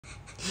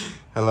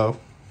Hello.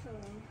 Hello.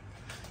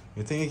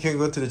 You think you can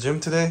go to the gym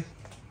today?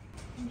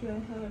 Do I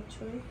have a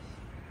choice?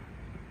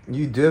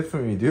 You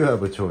definitely do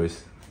have a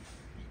choice.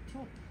 I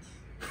don't.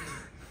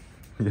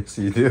 Yes,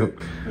 you do.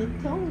 I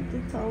don't.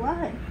 It's a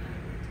lie.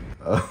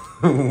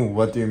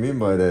 What do you mean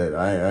by that?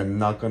 I'm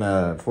not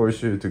gonna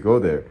force you to go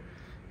there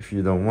if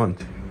you don't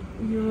want.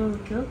 You will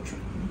guilt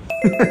trip me.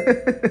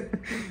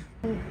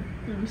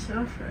 I'm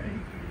so afraid.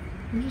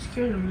 I'm just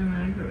scared I'm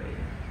gonna aggravate it.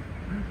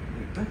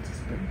 That's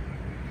just burn.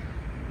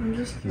 I'm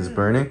just scared. It's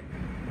burning?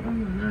 Oh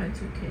no,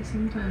 it's okay.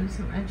 Sometimes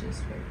some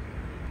edges hurt.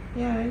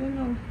 Yeah, I don't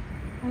know.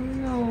 I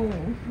don't know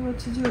what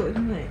to do with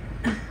my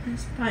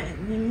spine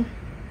anymore.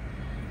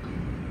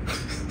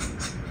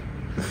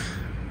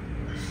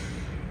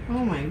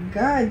 Oh my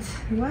god,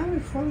 why am I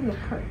falling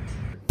apart?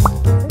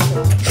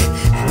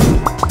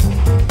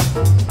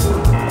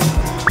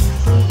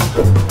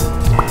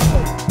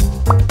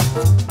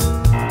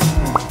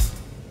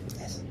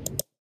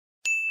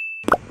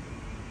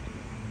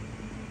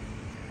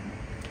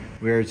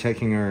 We are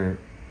checking our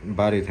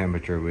body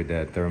temperature with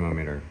that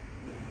thermometer.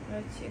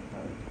 Let's see how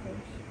it goes.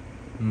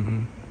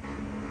 Mm-hmm.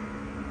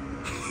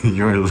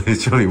 You're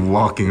literally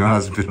walking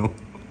hospital.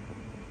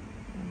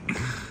 I'm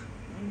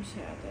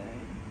sad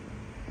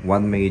that What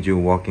made you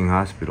walking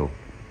hospital?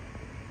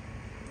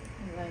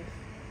 in life.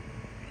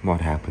 What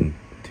happened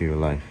to your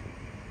life?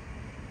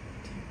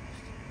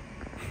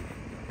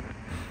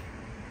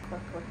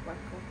 Quack, quack, quack,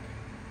 quack.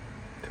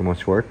 Too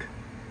much work?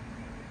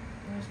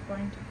 I was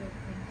born to be a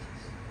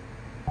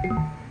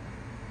princess.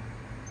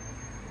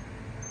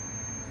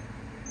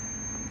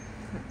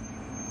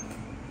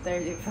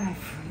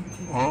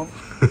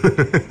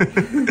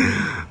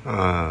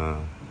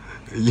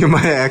 You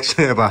might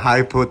actually have a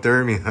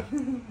hypothermia.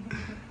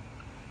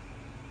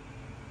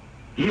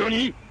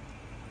 NANI?!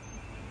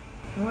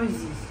 What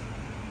is this?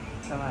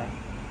 It's a lie.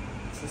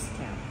 It's a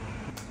scam.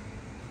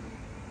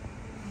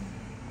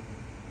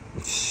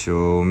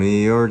 Show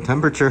me your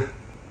temperature.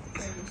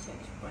 36.1.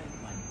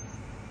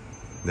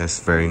 That's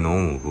very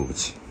normal,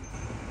 Booch.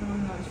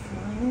 I'm not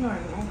feeling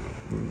normal.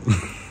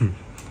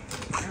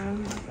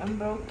 I'm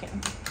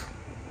broken.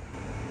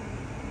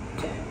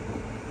 Okay.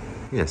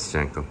 Yes,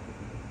 Janko.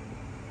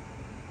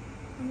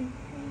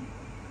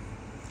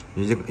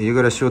 You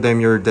gotta show them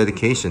your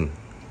dedication.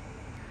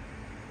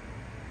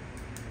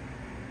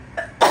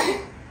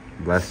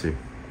 Bless you.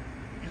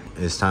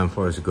 It's time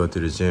for us to go to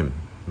the gym,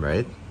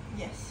 right?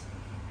 Yes.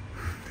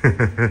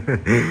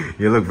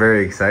 You look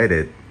very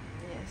excited.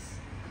 Yes.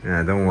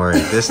 Yeah, don't worry.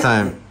 This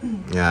time,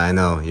 yeah, I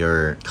know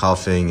you're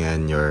coughing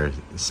and your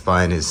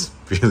spine is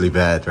really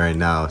bad right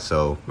now.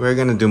 So we're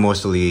gonna do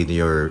mostly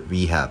your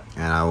rehab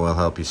and I will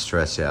help you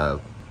stretch it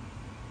out.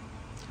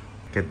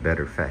 Get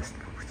better fast.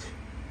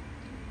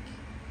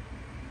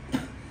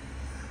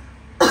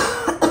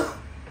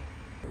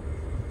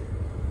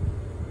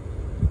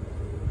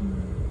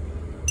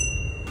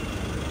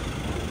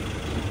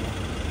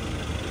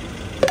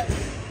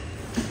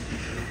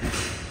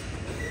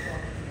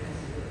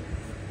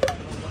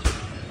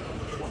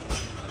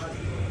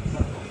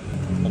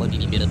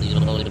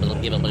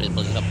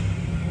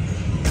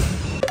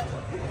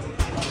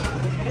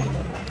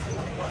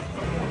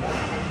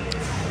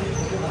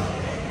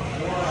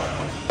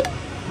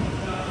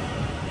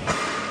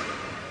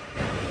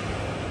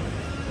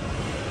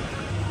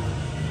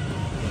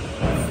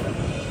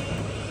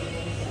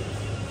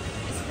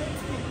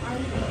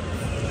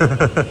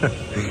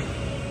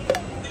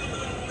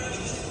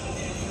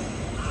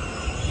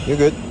 You're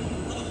good.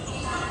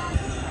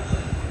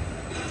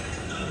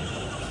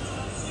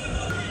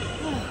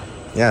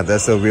 Yeah,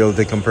 that's a real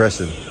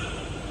decompression.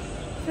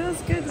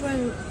 Feels good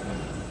when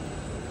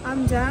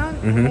I'm down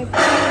Mhm. and I put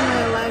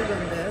my leg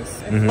on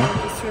this and Mhm.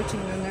 I'm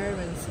stretching the nerve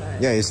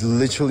inside. Yeah, it's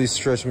literally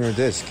stretching your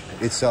disc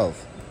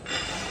itself.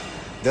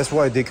 That's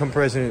why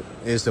decompression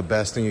is the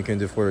best thing you can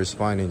do for a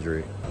spine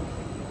injury.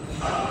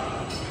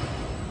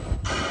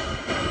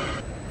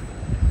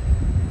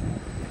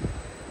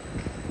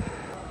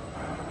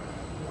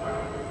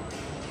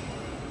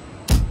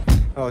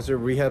 Oh, it's a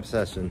rehab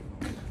session.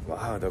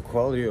 Wow, the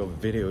quality of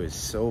video is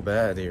so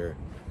bad here.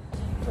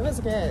 It was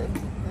good.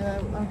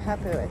 I'm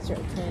happy with your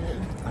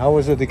training. How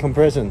was the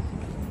decompression?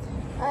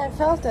 I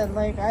felt it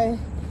like I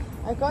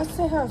got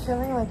to have a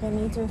feeling like I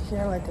need to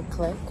hear like a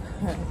click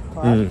or a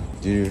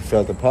pop. Do you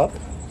feel the pop?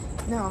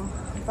 No,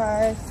 but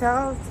I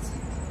felt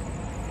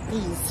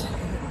ease.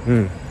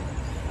 Mm.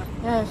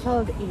 Yeah, I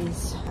felt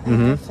ease. And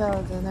Mhm. I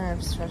felt the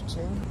nerve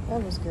stretching.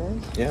 That was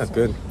good. Yeah, So-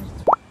 good.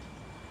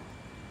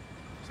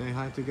 Say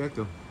hi to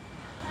Gecko.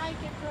 Hi,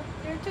 Gecko.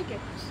 There are 2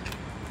 geckos.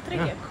 3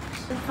 Yeah.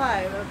 geckos.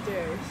 5 up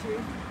there, see?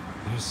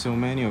 There's so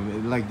many of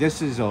it. Like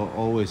this is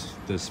always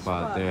the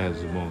spot that has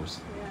the yeah.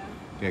 most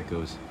Yeah.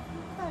 geckos.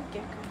 5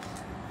 geckos.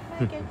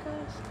 5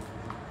 geckos.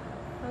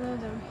 One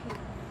of them here.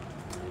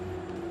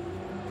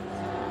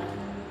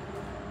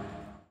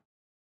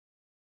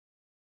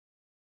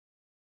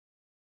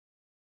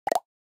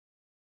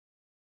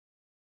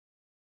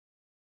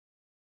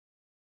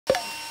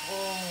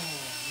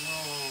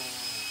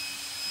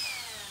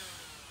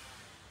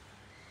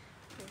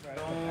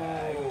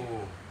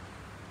 No.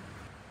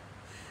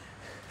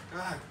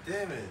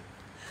 Damn it.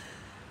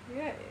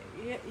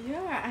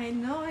 Yeah, I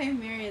know I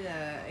married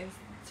in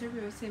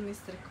Serbia we say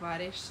Mr.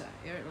 Kvarisha.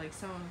 You're like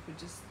someone who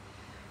just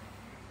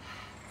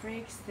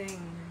breaks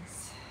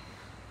things.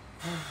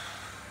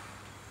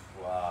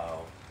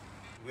 Wow.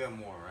 We have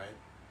more, right?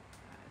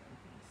 I don't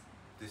think so.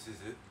 This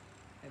is it?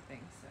 I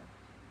think so.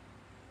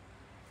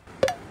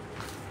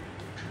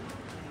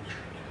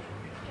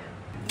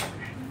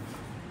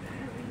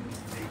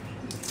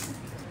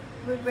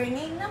 We're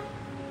bringing them?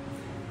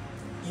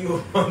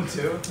 You want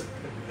to?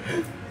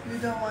 You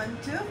don't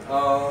want to?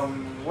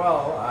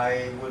 Well,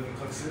 I wouldn't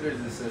consider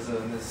this as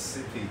a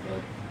necessity,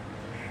 but...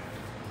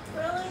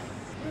 Really?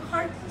 You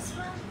heart this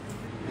one?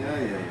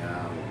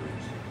 Yeah.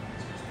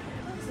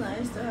 It's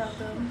nice to have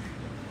them.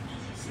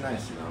 It's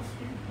nice enough.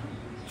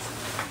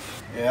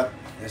 Yep,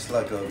 it's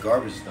like a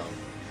garbage dump.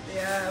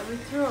 Yeah, we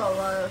threw a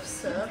lot of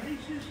stuff.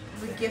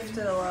 We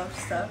gifted a lot of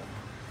stuff.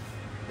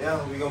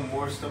 Yeah, we got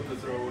more stuff to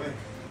throw away.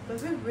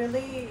 But we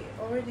really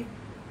already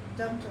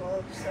dumped a lot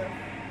of stuff.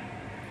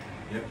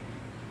 Yep.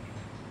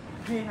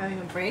 Are you having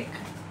a break?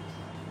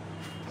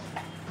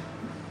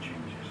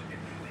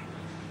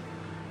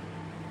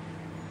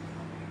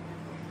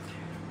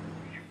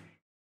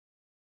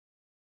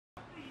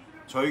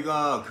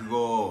 저희가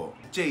그거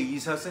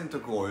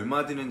국제이사센터 그거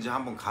얼마 드는지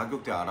한번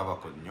가격대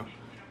알아봤거든요.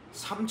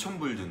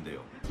 3,000불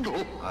든대요.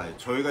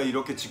 저희가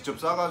이렇게 직접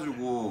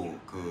싸가지고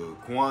그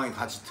공항에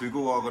같이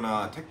들고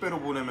가거나 택배로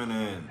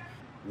보내면은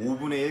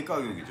 5분의 1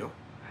 가격이죠.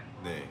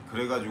 네,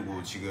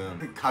 그래가지고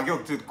지금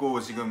가격 듣고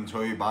지금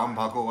저희 마음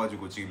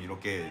바꿔가지고 지금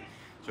이렇게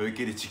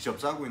저희끼리 직접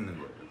싸고 있는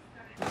거예요.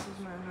 This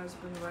is my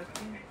husband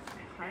working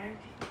hard.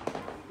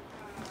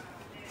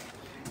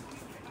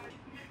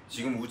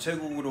 지금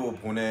우체국으로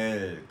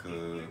보낼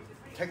그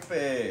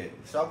택배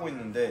싸고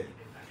있는데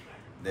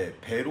네,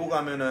 배로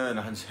가면은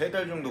한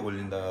 3달 정도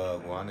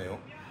걸린다고 하네요.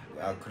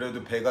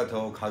 그래도 배가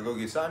더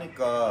가격이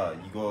싸니까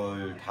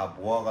이걸 다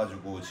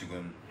모아가지고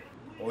지금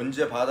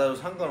언제 받아도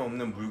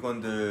상관없는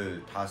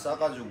물건들 다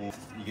싸가지고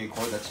이게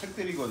거의 다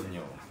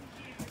책들이거든요.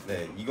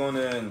 네,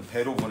 이거는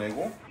배로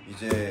보내고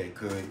이제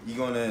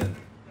이거는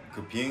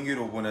그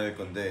비행기로 보낼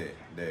건데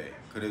네,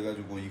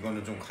 그래가지고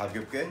이거는 좀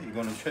가볍게,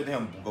 이거는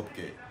최대한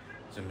무겁게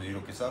지금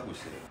이렇게 싸고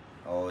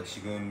있어요.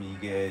 지금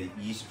이게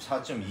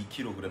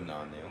 24.2kg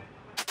나왔네요.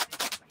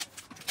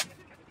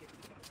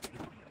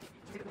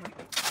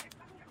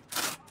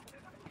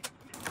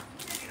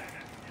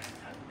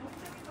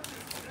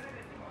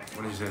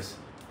 What is this?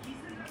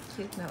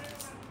 Cute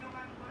notes.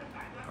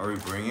 Are we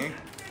bringing?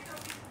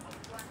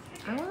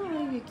 I want to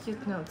leave you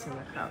cute notes in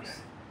the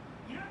house.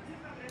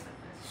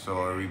 So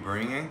are we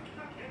bringing?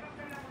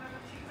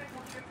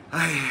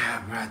 Ay,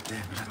 brate.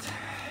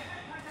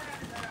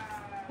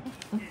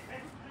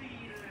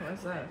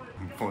 What's that?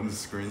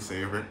 Phone's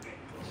screensaver.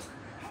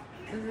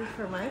 Is it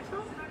for my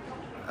phone?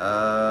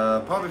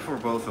 Probably for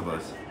both of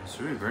us.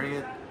 Should we bring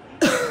it?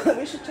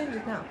 We should change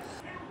it now.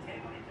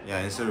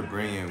 Yeah, instead of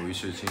bringing it, we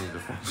should change the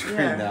phone screen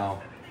Yeah.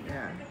 now.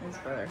 Yeah, it's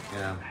better.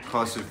 Yeah,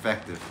 cost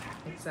effective.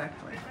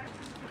 Exactly.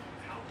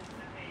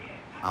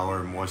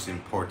 Our most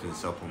important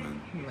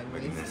supplement.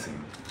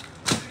 Magnesium.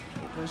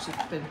 We should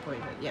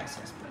pinpoint it. Yes,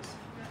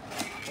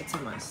 please. It's a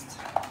must.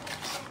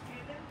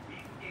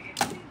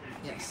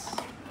 Yes.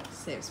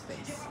 Save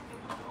space.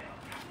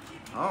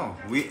 Oh,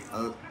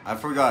 I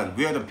forgot.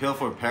 We had a pill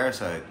for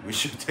parasite. We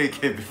should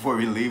take it before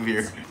we leave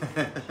here.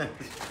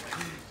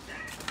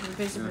 We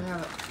basically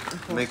have a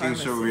full Making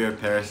pharmacy. sure we are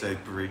parasite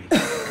free.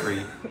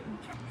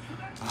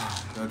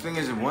 The thing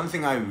is, one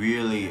thing I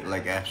really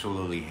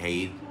absolutely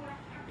hate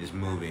is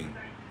moving.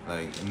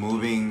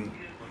 Moving.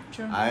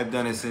 True. I've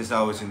done it since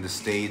I was in the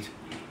States.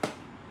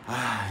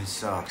 It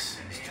sucks.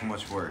 It's too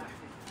much work.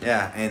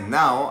 Yeah, and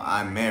now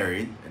I'm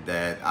married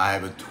that I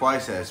have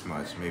twice as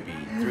much, maybe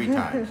 3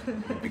 times,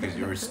 because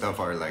your stuff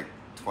are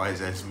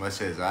twice as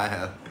much as I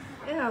have.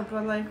 Yeah,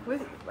 but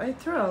I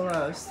threw a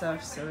lot of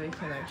stuff so we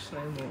can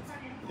actually move.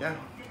 Yeah,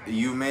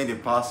 you made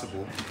it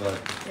possible, but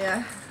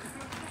Yeah.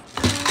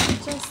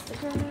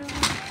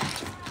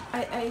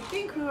 I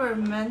think we were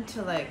meant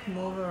to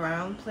move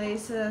around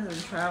places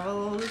and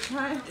travel all the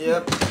time.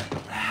 yep,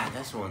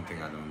 that's one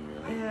thing I don't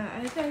really. Yeah,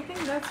 I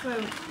think that's why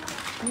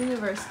the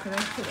universe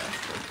connected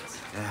us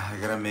with. Yeah, I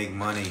gotta make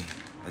money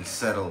and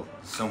settle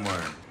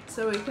somewhere.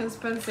 So we can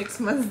spend 6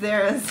 months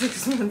there and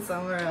 6 months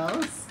somewhere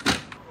else.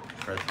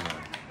 Personal.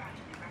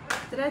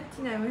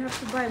 Tretina, we have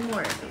to buy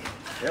more.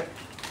 Yep.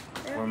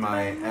 For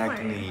my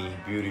acne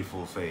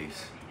beautiful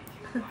face.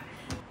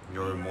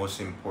 Your most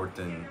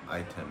important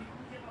item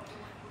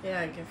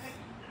Yeah, give.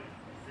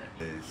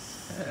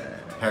 is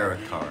tarot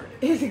card.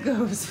 It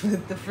goes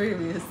with the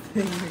previous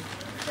thing.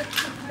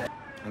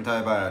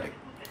 Antibiotic.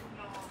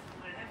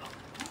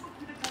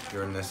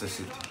 Your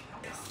necessity.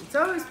 It's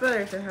always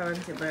better to have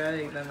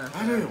antibiotic than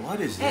nothing. What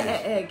is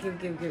this?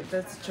 Give.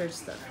 That's church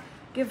stuff.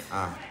 Give.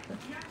 Ah.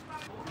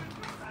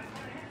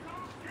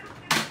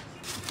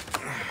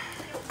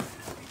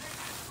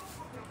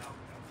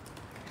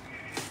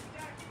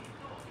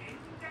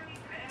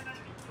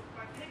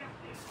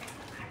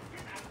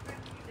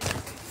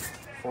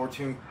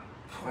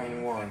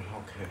 21,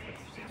 okay.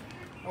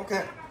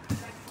 Okay.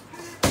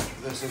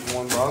 This is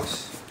one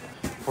box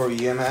for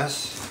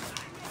EMS.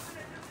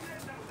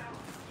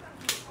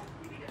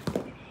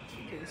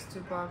 These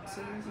two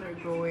boxes are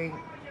going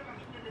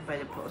by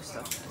the post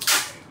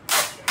office.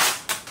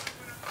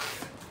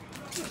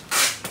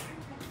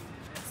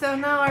 So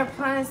now our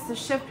plan is to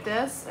ship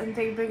this and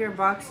take bigger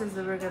boxes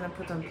that we're gonna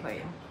put on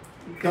plane.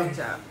 Good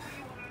job.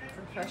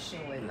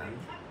 Professionally done.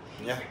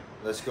 Yeah,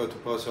 let's go to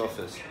post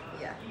office.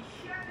 Yeah.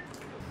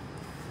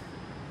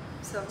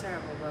 Still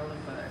terrible though,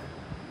 but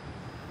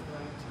I'm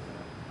going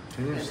to.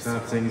 Can you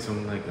stop saying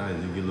something like that?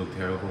 You look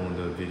terrible on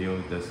the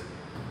video. That's.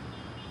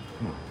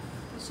 Come on.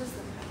 It's just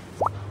the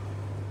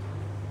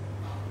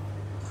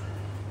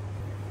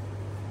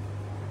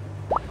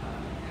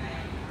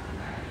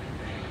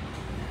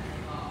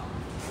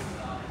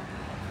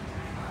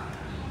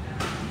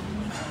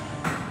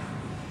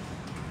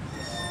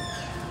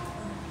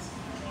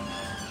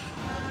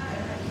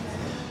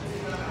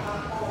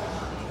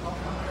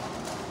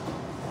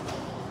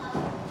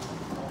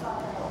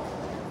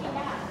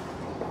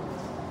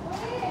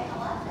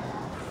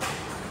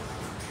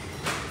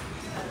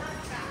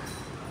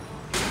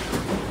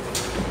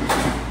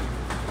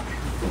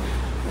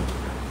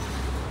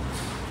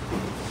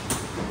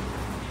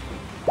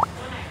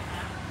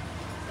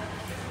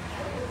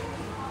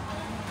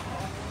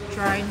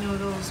dry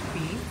noodles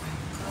beef,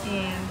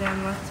 and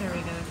then what are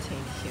we gonna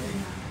take here?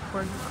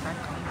 Pork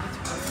crackling.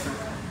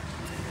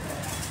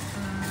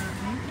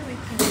 Maybe we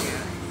can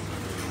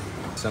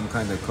get Some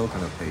kind of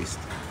coconut paste.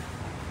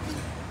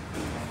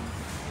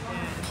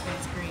 yeah,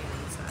 it's green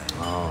inside.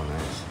 Oh,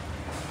 nice.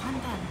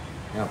 Pandan.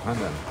 Yeah,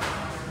 pandan.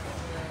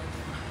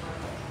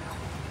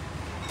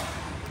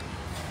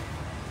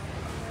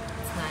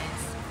 It's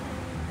nice.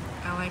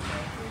 I like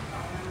it.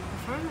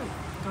 Before we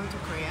go to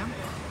Korea,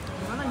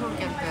 I'm gonna go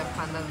get the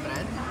pandan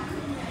bread.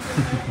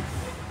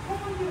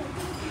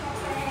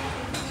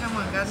 Come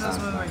on, God knows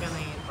what we're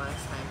gonna eat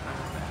last time.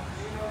 Pandan bread.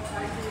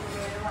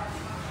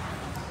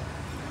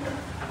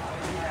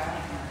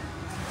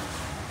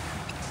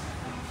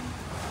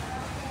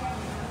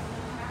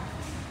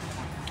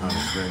 Oh,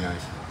 it's very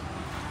nice.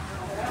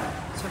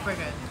 Super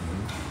good.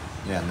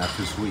 Yeah, not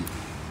too sweet.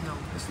 No.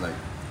 It's like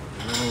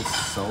a little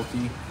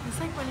salty. It's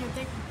like when you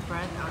take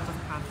bread out of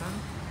pandan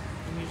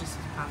and you just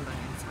put pandan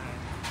inside.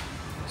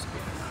 Just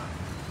scoop it out.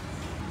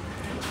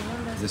 I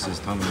want This is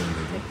for tummy.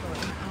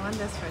 takeaway. I want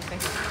this for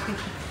takeaway.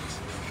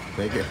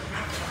 Take it.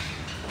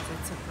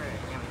 It's super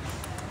yummy.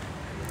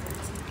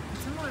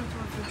 It's similar to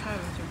what you tried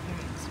with your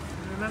parents.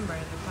 Remember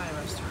in the Thai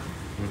restaurant.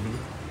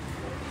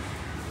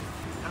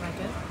 I like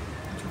it.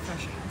 It's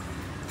refreshing.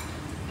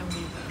 And we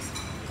need this.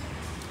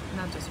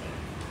 Not just me.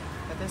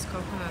 But this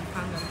coconut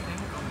pandan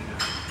thing, oh my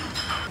god.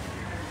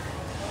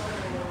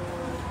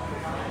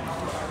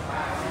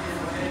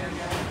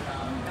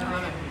 I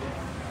love it.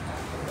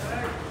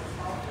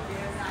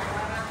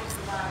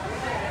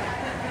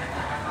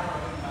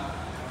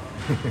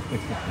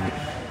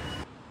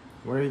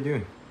 What are you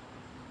doing?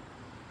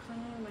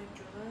 Cleaning my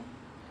drawer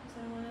because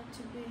I want it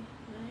to be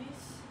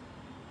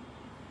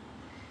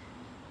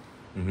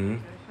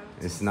nice.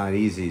 It's not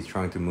easy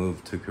trying to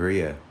move to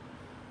Korea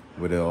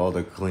with all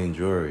the clean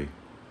jewelry.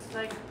 It's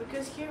like,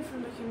 because here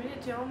from the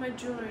community, all my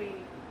jewelry,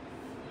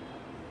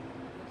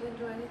 I didn't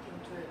do anything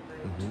to it, but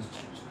it just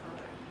changed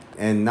color.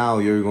 And now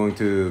you're going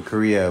to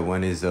Korea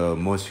when it's the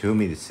most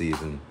humid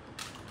season.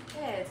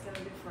 Yeah, it's gonna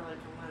be for like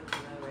a month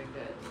and then we're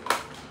good.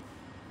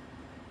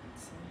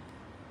 Let's see.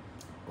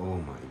 Oh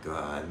my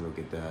god, look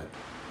at that.